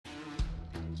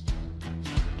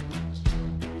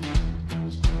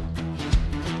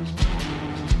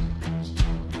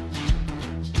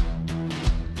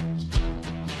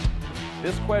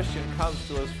This question comes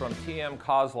to us from T.M.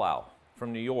 Kozlow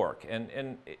from New York,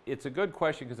 and it's a good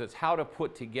question because it's how to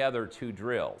put together two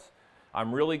drills.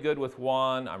 I'm really good with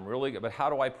one, I'm really good, but how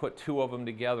do I put two of them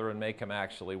together and make them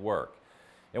actually work?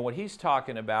 And what he's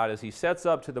talking about is he sets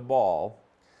up to the ball,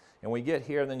 and we get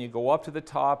here, and then you go up to the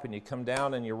top, and you come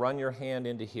down, and you run your hand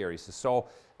into here. He says, so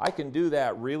I can do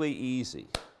that really easy.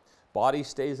 Body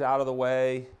stays out of the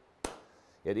way.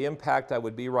 At impact, I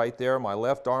would be right there. My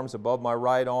left arm's above my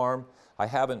right arm. I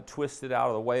haven't twisted out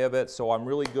of the way of it, so I'm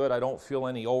really good. I don't feel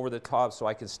any over the top, so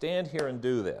I can stand here and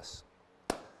do this.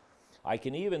 I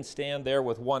can even stand there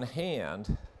with one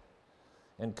hand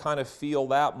and kind of feel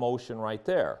that motion right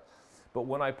there. But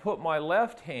when I put my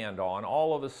left hand on,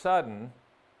 all of a sudden,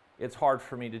 it's hard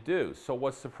for me to do. So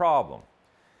what's the problem?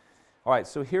 All right,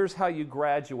 so here's how you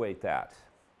graduate that.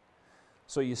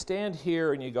 So you stand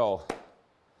here and you go,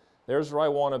 there's where I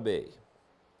want to be.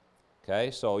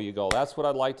 Okay, so you go, that's what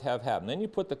I'd like to have happen. Then you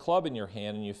put the club in your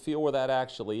hand and you feel where that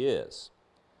actually is.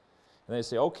 And they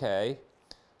say, okay,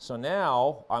 so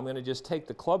now I'm going to just take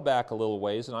the club back a little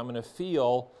ways and I'm going to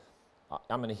feel,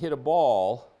 I'm going to hit a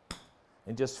ball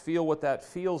and just feel what that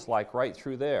feels like right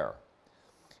through there.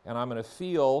 And I'm going to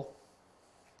feel,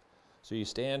 so you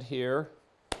stand here,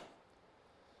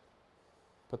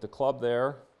 put the club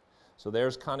there. So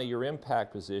there's kind of your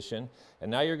impact position,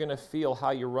 and now you're going to feel how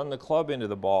you run the club into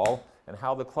the ball and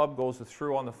how the club goes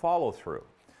through on the follow-through.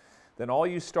 Then all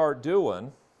you start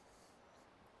doing,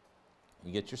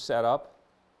 you get your setup,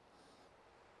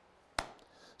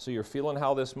 so you're feeling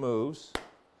how this moves,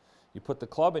 you put the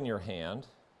club in your hand,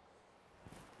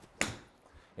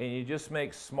 and you just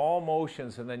make small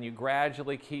motions, and then you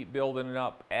gradually keep building it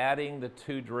up, adding the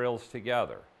two drills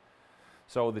together.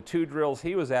 So the two drills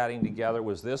he was adding together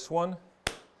was this one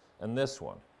and this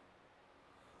one.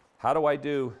 How do I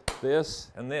do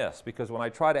this and this? Because when I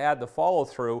try to add the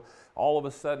follow-through, all of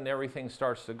a sudden everything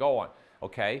starts to go on.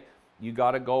 Okay, you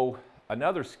got to go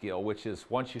another skill, which is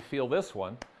once you feel this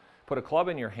one, put a club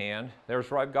in your hand,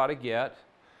 there's where I've got to get,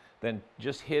 then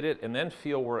just hit it and then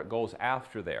feel where it goes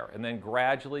after there, and then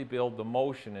gradually build the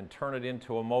motion and turn it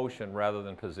into a motion rather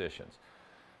than positions.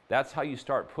 That's how you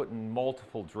start putting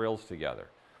multiple drills together.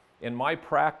 In my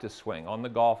practice swing on the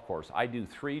golf course, I do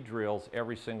 3 drills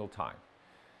every single time.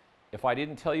 If I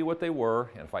didn't tell you what they were,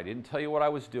 and if I didn't tell you what I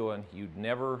was doing, you'd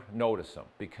never notice them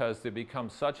because they become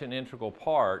such an integral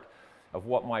part of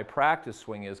what my practice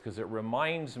swing is because it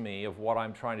reminds me of what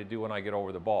I'm trying to do when I get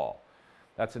over the ball.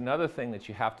 That's another thing that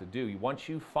you have to do. Once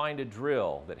you find a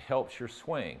drill that helps your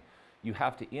swing, you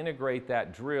have to integrate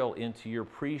that drill into your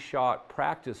pre-shot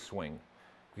practice swing,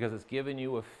 because it's giving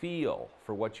you a feel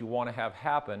for what you want to have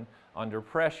happen under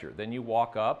pressure. Then you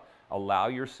walk up, allow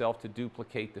yourself to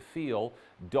duplicate the feel.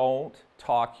 Don't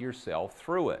talk yourself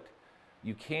through it.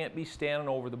 You can't be standing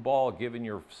over the ball giving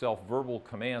yourself verbal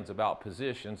commands about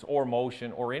positions or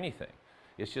motion or anything.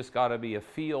 It's just got to be a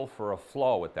feel for a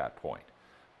flow at that point.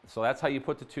 So that's how you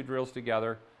put the two drills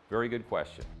together. Very good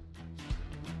question.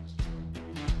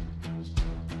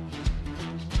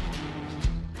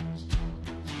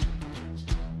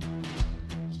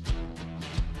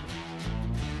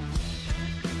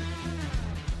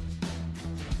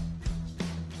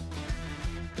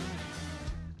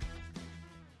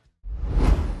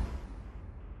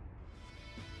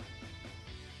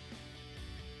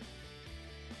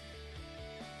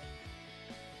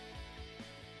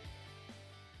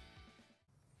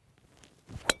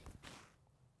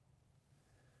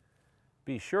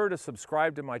 Be sure to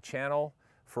subscribe to my channel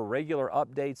for regular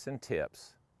updates and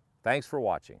tips. Thanks for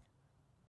watching.